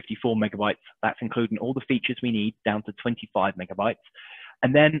 154 megabytes. That's including all the features we need, down to 25 megabytes.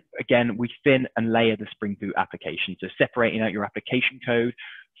 And then again, we thin and layer the Spring Boot application. So separating out your application code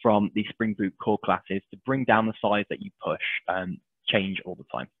from the Spring Boot core classes to bring down the size that you push and change all the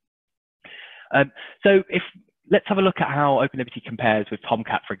time. So let's have a look at how OpenLiberty compares with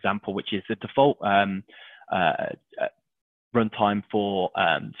Tomcat, for example, which is the default runtime for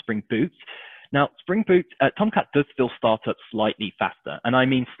Spring Boot. Now, Spring Boot, Tomcat does still start up slightly faster, and I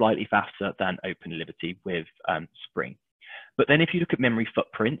mean slightly faster than OpenLiberty with Spring. But then if you look at memory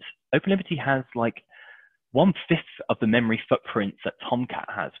footprints, OpenLiberty has like 1/5 of the memory footprints that Tomcat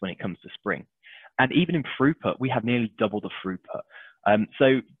has when it comes to Spring. And even in throughput, we have nearly double the throughput.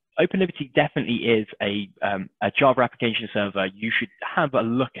 So OpenLiberty definitely is a Java application server you should have a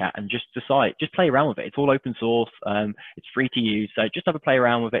look at and just decide, just play around with it. It's all open source, it's free to use, so just have a play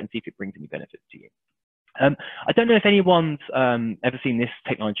around with it and see if it brings any benefits to you. I don't know if anyone's ever seen this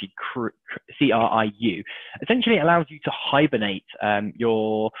technology, CRIU. Essentially, it allows you to hibernate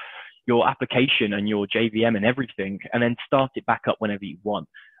your application and your JVM and everything, and then start it back up whenever you want.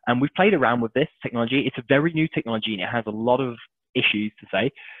 And we've played around with this technology. It's a very new technology, and it has a lot of issues to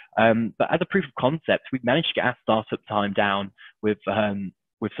say. But as a proof of concept, we've managed to get our startup time down with some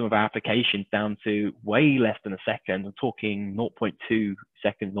of our applications down to way less than a second. I'm talking 0.2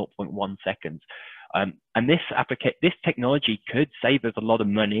 seconds, 0.1 seconds. And this technology could save us a lot of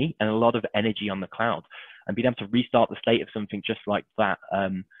money and a lot of energy on the cloud. And being able to restart the state of something just like that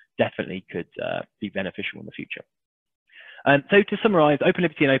definitely could be beneficial in the future. So to summarize,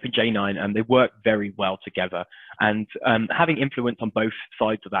 OpenLiberty and OpenJ9, they work very well together. And having influence on both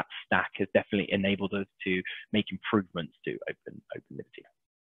sides of that stack has definitely enabled us to make improvements to OpenLiberty.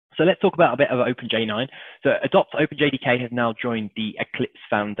 So let's talk about a bit of OpenJ9. So Adopt OpenJDK has now joined the Eclipse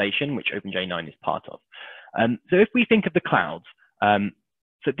Foundation, which OpenJ9 is part of. So if we think of the clouds,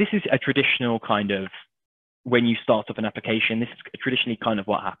 so this is a traditional kind of, when you start up an application, this is traditionally kind of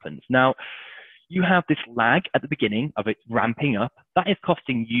what happens. Now, you have this lag at the beginning of it ramping up. That is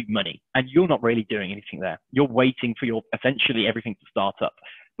costing you money, and you're not really doing anything there. You're waiting for essentially everything to start up.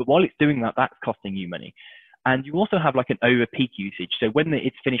 But while it's doing that, that's costing you money. And you also have like an over peak usage. So when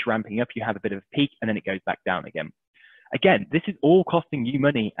it's finished ramping up, you have a bit of a peak and then it goes back down again. Again, this is all costing you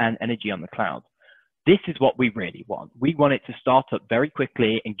money and energy on the cloud. This is what we really want. We want it to start up very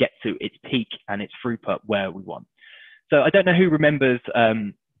quickly and get to its peak and its throughput where we want. So I don't know who remembers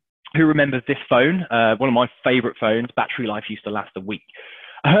this phone, one of my favorite phones. Battery life used to last a week.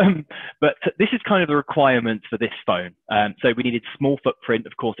 But this is kind of the requirements for this phone. So we needed small footprint.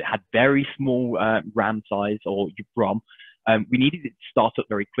 Of course, it had very small RAM size or ROM. We needed it to start up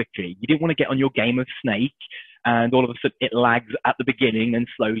very quickly. You didn't want to get on your game of Snake and all of a sudden it lags at the beginning and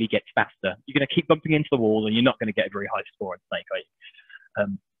slowly gets faster. You're going to keep bumping into the wall and you're not going to get a very high score on Snake, are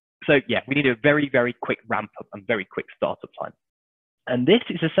you? So yeah, we need a very, very quick ramp up and very quick startup time. And this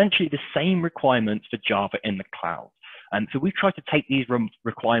is essentially the same requirements for Java in the cloud. So we've tried to take these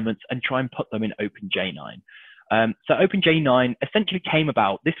requirements and try and put them in OpenJ9. So OpenJ9 essentially came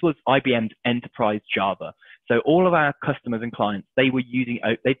about, this was IBM's enterprise Java. So all of our customers and clients, they've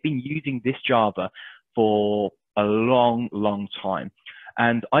been using this Java for a long, long time.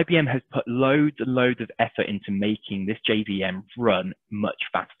 And IBM has put loads and loads of effort into making this JVM run much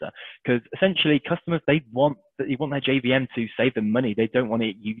faster, because essentially customers, they want their JVM to save them money. They don't want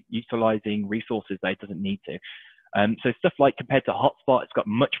it utilizing resources that it doesn't need to. So stuff like compared to Hotspot, it's got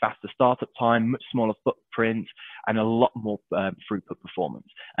much faster startup time, much smaller footprint, and a lot more throughput performance.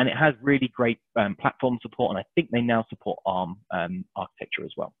 And it has really great platform support, and I think they now support ARM architecture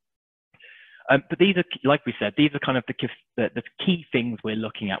as well. But these are, like we said, these are kind of the key things we're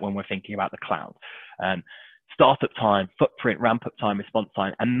looking at when we're thinking about the cloud. Startup time, footprint, ramp-up time, response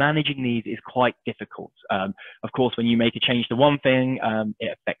time, and managing these is quite difficult. Of course, when you make a change to one thing,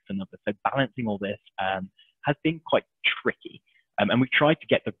 it affects another. So balancing all this has been quite tricky. And we've tried to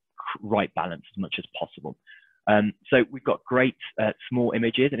get the right balance as much as possible. So we've got great small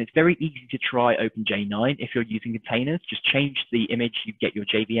images, and it's very easy to try OpenJ9 if you're using containers. Just change the image you get your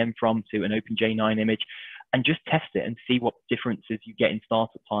JVM from to an OpenJ9 image, and just test it and see what differences you get in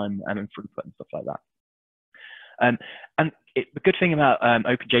startup time and throughput and stuff like that. And the good thing about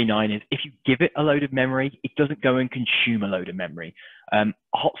OpenJ9 is if you give it a load of memory, it doesn't go and consume a load of memory.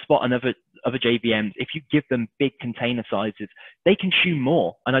 Hotspot and other JVMs, if you give them big container sizes, they consume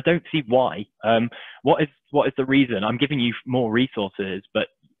more, and I don't see why. What is the reason? I'm giving you more resources, but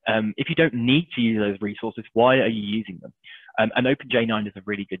if you don't need to use those resources, why are you using them? And OpenJ9 does a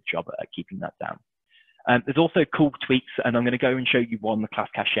really good job at keeping that down. There's also cool tweaks, and I'm going to go and show you one, the class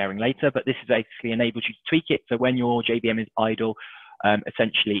cache sharing later, but this is basically enables you to tweak it. So when your JVM is idle,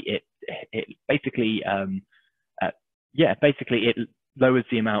 essentially it basically it lowers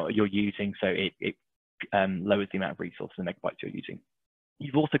the amount you're using. So it lowers the amount of resources and megabytes you're using.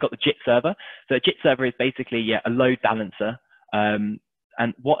 You've also got the JIT server. So a JIT server is basically a load balancer. And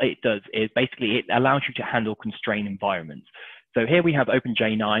what it does is basically it allows you to handle constrained environments. So here we have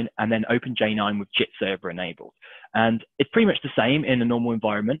OpenJ9 and then OpenJ9 with JIT server enabled. And it's pretty much the same in a normal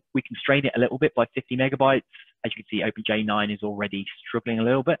environment. We constrain it a little bit by 50 megabytes. As you can see, OpenJ9 is already struggling a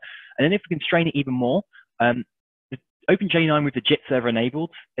little bit. And then if we constrain it even more, the OpenJ9 with the JIT server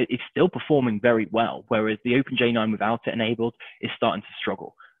enabled is still performing very well, whereas the OpenJ9 without it enabled is starting to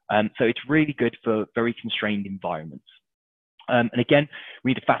struggle. So it's really good for very constrained environments. And again,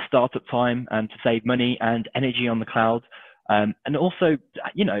 we need a fast startup time to save money and energy on the cloud. And also,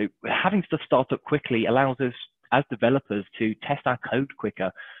 you know, having stuff start up quickly allows us as developers to test our code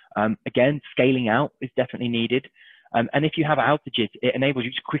quicker. Again, scaling out is definitely needed. And if you have outages, it enables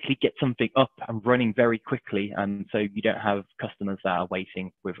you to quickly get something up and running very quickly. So you don't have customers that are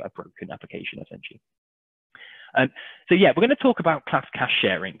waiting with a broken application, essentially. So yeah, we're going to talk about class cache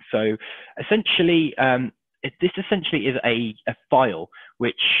sharing. So essentially, this essentially is a file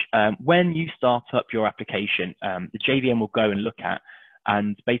which, when you start up your application, the JVM will go and look at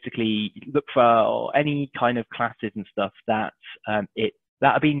and basically look for any kind of classes and stuff that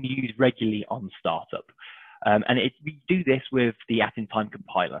are being used regularly on startup. And we do this with the at-in-time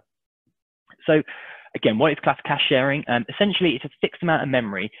compiler. So again, what is class cache sharing? Essentially, it's a fixed amount of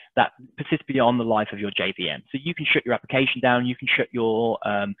memory that persists beyond the life of your JVM. So you can shut your application down, you can shut your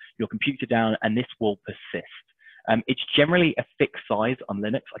computer down, and this will persist. It's generally a fixed size on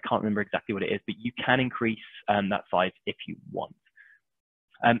Linux. I can't remember exactly what it is, but you can increase that size if you want.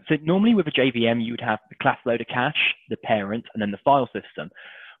 So normally with a JVM, you would have the class loader cache, the parent, and then the file system.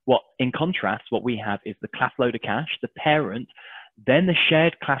 In contrast, what we have is the class loader cache, the parent, then the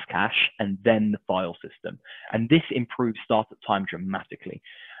shared class cache, and then the file system. And this improves startup time dramatically.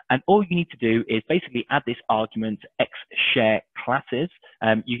 And all you need to do is basically add this argument xshare classes.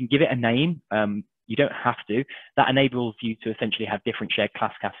 You can give it a name. You don't have to. That enables you to essentially have different shared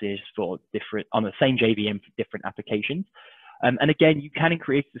class caches for on the same JVM for different applications. And again, you can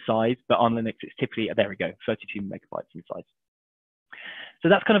increase the size, but on Linux, it's typically, there we go, 32 megabytes in size. So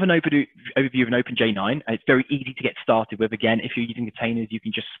that's kind of an overview of an OpenJ9. It's very easy to get started with. Again, if you're using containers, you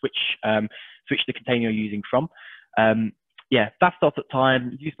can just switch the container you're using from. Yeah, fast startup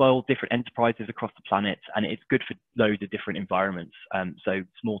time, used by all different enterprises across the planet, and it's good for loads of different environments, so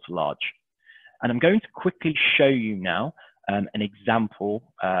small to large. And I'm going to quickly show you now an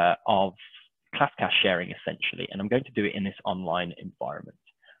example of class cache sharing, essentially, and I'm going to do it in this online environment.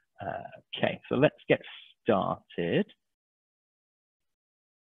 Okay, so let's get started.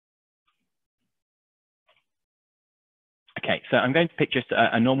 Okay, so I'm going to pick just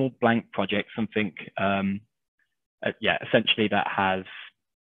a normal blank project, something, yeah, essentially that has,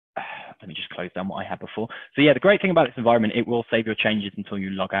 let me just close down what I had before. So yeah, the great thing about this environment, it will save your changes until you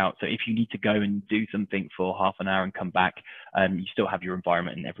log out. So if you need to go and do something for half an hour and come back, you still have your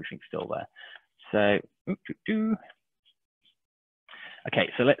environment and everything's still there. So, okay,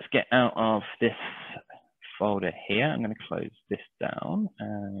 so let's get out of this folder here. I'm going to close this down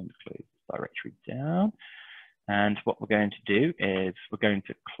and close this directory down. And what we're going to do is we're going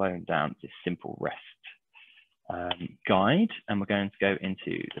to clone down this simple REST guide, and we're going to go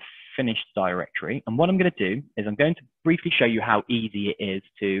into the finished directory. And what I'm going to do is I'm going to briefly show you how easy it is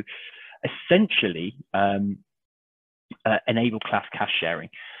to essentially enable class cache sharing.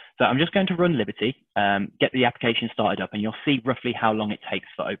 So I'm just going to run Liberty, get the application started up, and you'll see roughly how long it takes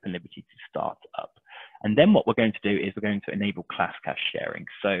for Open Liberty to start up. And then what we're going to do is we're going to enable class cache sharing.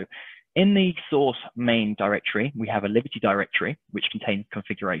 So in the source main directory, we have a Liberty directory, which contains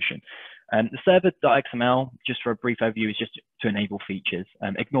configuration. The server.xml, just for a brief overview, is just to enable features.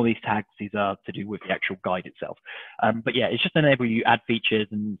 Ignore these tags, these are to do with the actual guide itself. But yeah, it's just to enable you add features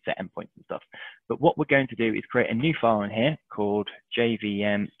and set endpoints and stuff. But what we're going to do is create a new file in here called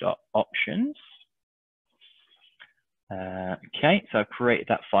jvm.options. Okay, so I've created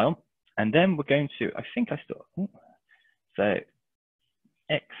that file. And then we're going to, I think I still, so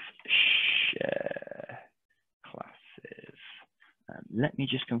xshare classes. Let me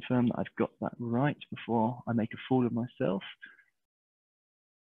just confirm that I've got that right before I make a fool of myself.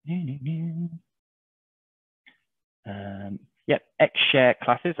 Yep, xshare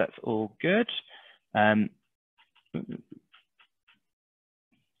classes, that's all good.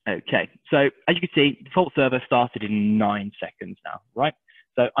 Okay, so as you can see, the default server started in 9 seconds now, right?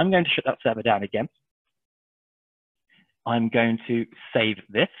 So I'm going to shut that server down again. I'm going to save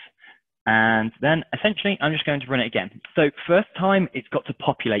this, and then essentially I'm just going to run it again. So first time it's got to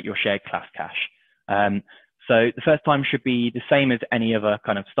populate your shared class cache. So the first time should be the same as any other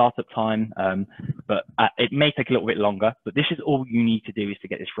kind of startup time, but it may take a little bit longer, but this is all you need to do is to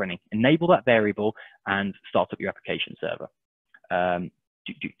get this running. Enable that variable and start up your application server.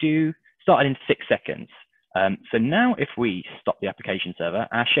 Started in 6 seconds. So now if we stop the application server,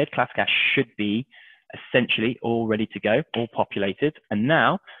 our shared class cache should be essentially all ready to go, all populated. And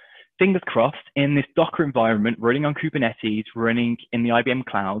now, fingers crossed, in this Docker environment, running on Kubernetes, running in the IBM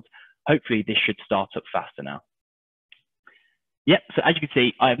cloud, hopefully this should start up faster now. Yep, so as you can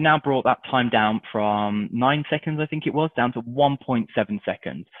see, I have now brought that time down from 9 seconds, I think it was, down to 1.7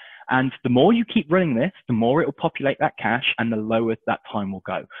 seconds. And the more you keep running this, the more it will populate that cache and the lower that time will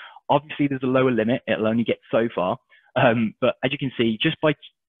go. Obviously, there's a lower limit. It'll only get so far. But as you can see, just by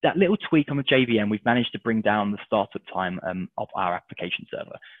that little tweak on the JVM, we've managed to bring down the startup time of our application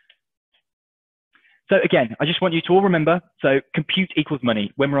server. So again, I just want you to all remember, so compute equals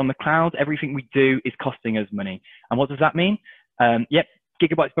money. When we're on the cloud, everything we do is costing us money. And what does that mean? Yep,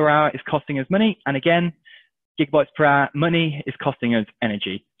 gigabytes per hour is costing us money. And again, gigabytes per hour money is costing us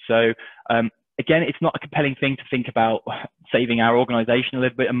energy. So again, it's not a compelling thing to think about saving our organization a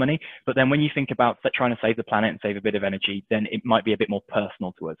little bit of money, but then when you think about trying to save the planet and save a bit of energy, then it might be a bit more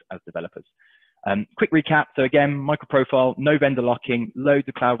personal to us as developers. Quick recap. So again, MicroProfile, no vendor locking, loads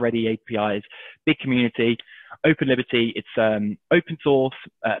of cloud-ready APIs, big community, Open Liberty. It's open source,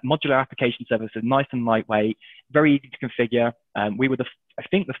 modular application services, nice and lightweight, very easy to configure. We were I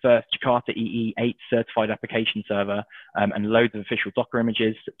think the first Jakarta EE8 certified application server, and loads of official Docker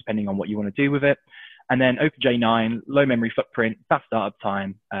images, depending on what you want to do with it. And then OpenJ9, low memory footprint, fast startup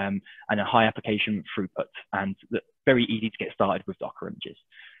time, and a high application throughput, and very easy to get started with Docker images.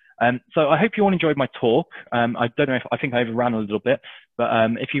 So I hope you all enjoyed my talk. I don't know if I think I overran a little bit, but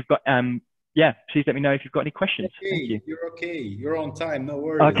if you've got, yeah, please let me know if you've got any questions. Okay, thank you. You're okay. You're on time. No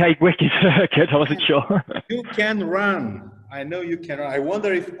worries. Okay, wicked. Good. I wasn't sure. You can run. I know you can run. I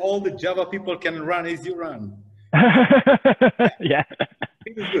wonder if all the Java people can run as you run. Yeah.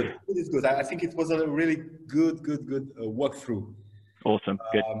 It is good. It is good. I think it was a really good walkthrough. Awesome.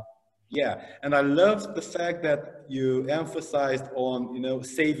 Good. Yeah, and I loved the fact that you emphasized on,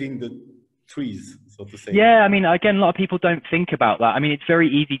 saving the trees, so to say. Yeah, I mean, again, a lot of people don't think about that. I mean, it's very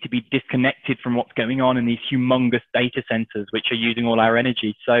easy to be disconnected from what's going on in these humongous data centers, which are using all our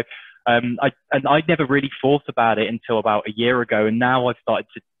energy. So I'd never really thought about it until about a year ago, and now I've started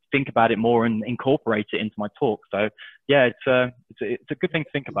to think about it more and incorporate it into my talk. So yeah, it's a good thing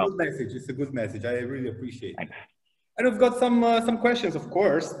to think about. It's a good message. It's a good message. I really appreciate Thanks. it. And we've got some questions, of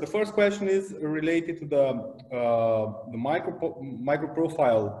course. The first question is related to the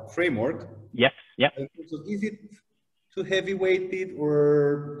MicroProfile framework. Yes. Yep. So is it too heavy-weighted,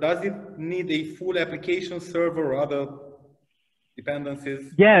 or does it need a full application server or other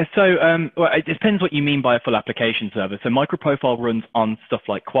dependencies? Yeah, so well, it depends what you mean by a full application server. So MicroProfile runs on stuff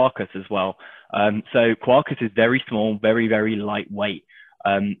like Quarkus as well. So Quarkus is very small, very, very lightweight.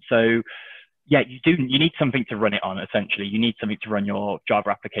 So yeah, you need something to run it on, essentially. You need something to run your Java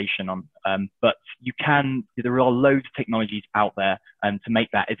application on. But there are loads of technologies out there to make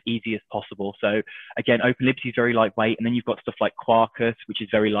that as easy as possible. So again, OpenLibs is very lightweight, and then you've got stuff like Quarkus, which is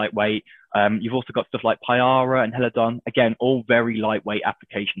very lightweight. You've also got stuff like Pyara and Helidon, again, all very lightweight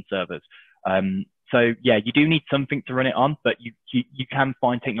application servers. So yeah, you do need something to run it on, but you can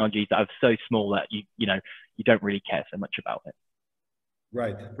find technologies that are so small that you don't really care so much about it.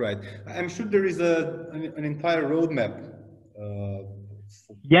 Right, right. I'm sure there is an entire roadmap.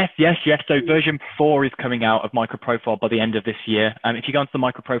 Yes. So version 4 is coming out of MicroProfile by the end of this year. If you go onto the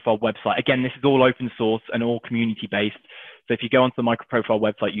MicroProfile website, again, this is all open source and all community based. So if you go onto the MicroProfile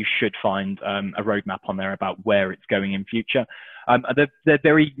website, you should find a roadmap on there about where it's going in future. They're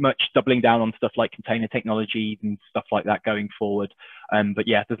very much doubling down on stuff like container technologies and stuff like that going forward. But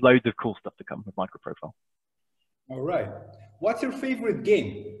yeah, there's loads of cool stuff to come with MicroProfile. All right. What's your favorite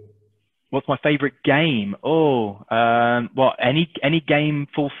game? What's my favorite game? Oh, well, any game,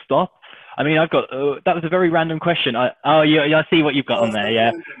 full stop. I mean, I've got that was a very random question. I see what you've got on there.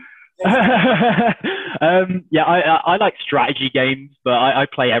 Yeah. Yeah, I like strategy games, but I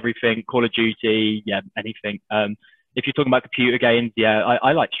play everything. Call of Duty, yeah, anything. If you're talking about computer games, yeah,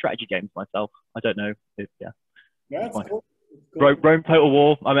 I like strategy games myself. I don't know if That's cool. Rome Total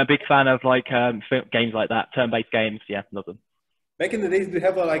War. I'm a big fan of like games like that, turn-based games. Yeah, love them. Back in the days, do you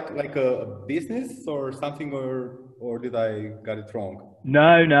have like a business or something, or did I got it wrong?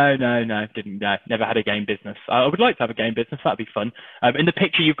 No, never had a game business. I would like to have a game business. That'd be fun. In the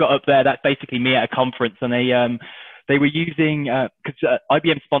picture you've got up there, that's basically me at a conference, and they were using because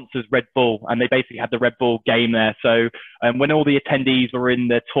IBM sponsors Red Bull, and they basically had the Red Bull game there. So when all the attendees were in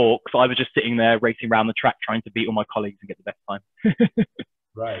their talks, I was just sitting there racing around the track, trying to beat all my colleagues and get the best time.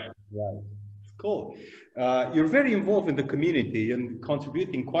 Right. Cool. You're very involved in the community and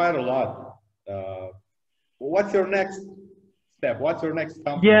contributing quite a lot. What's your next step? What's your next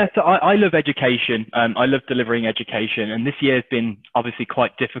company? Yeah, so I love education. I love delivering education, and this year has been obviously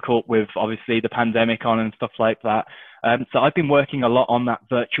quite difficult with obviously the pandemic on and stuff like that. So I've been working a lot on that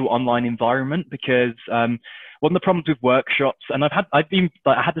virtual online environment because one of the problems with workshops, and I had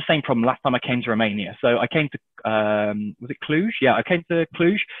the same problem last time I came to Romania. So I came to was it Cluj? Yeah, I came to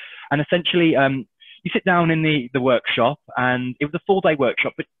Cluj, and essentially you sit down in the workshop, and it was a 4-day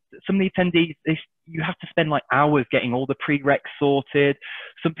workshop, but some of the attendees, you have to spend like hours getting all the prereqs sorted.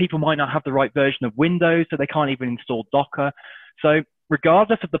 Some people might not have the right version of Windows, so they can't even install Docker. So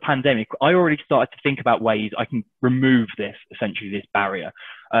regardless of the pandemic, I already started to think about ways I can remove this, essentially this barrier.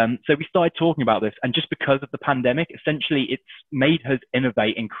 So we started talking about this, and just because of the pandemic, essentially it's made us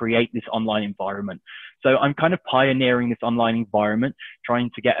innovate and create this online environment. So I'm kind of pioneering this online environment, trying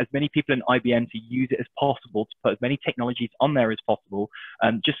to get as many people in IBM to use it as possible, to put as many technologies on there as possible,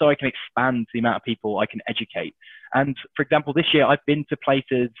 just so I can expand the amount of people I can educate. And for example, this year I've been to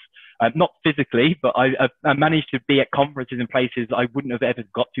places, not physically, but I managed to be at conferences in places I wouldn't have ever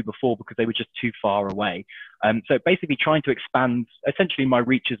got to before because they were just too far away. So basically trying to expand essentially my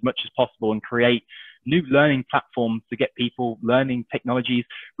reach as much as possible and create new learning platforms to get people learning technologies,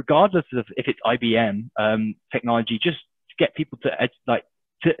 regardless of if it's IBM technology, just to get people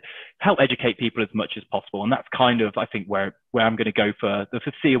to help educate people as much as possible. And that's kind of, I think, where I'm going to go for the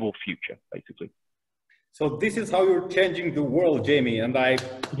foreseeable future, basically. So this is how you're changing the world, Jamie, and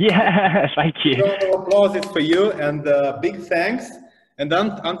yeah, thank you. Applause for you, and big thanks, and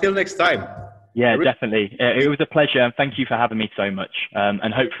then until next time. Yeah, definitely. It was a pleasure, and thank you for having me so much.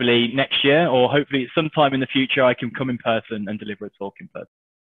 And hopefully next year, or hopefully sometime in the future, I can come in person and deliver a talk in person.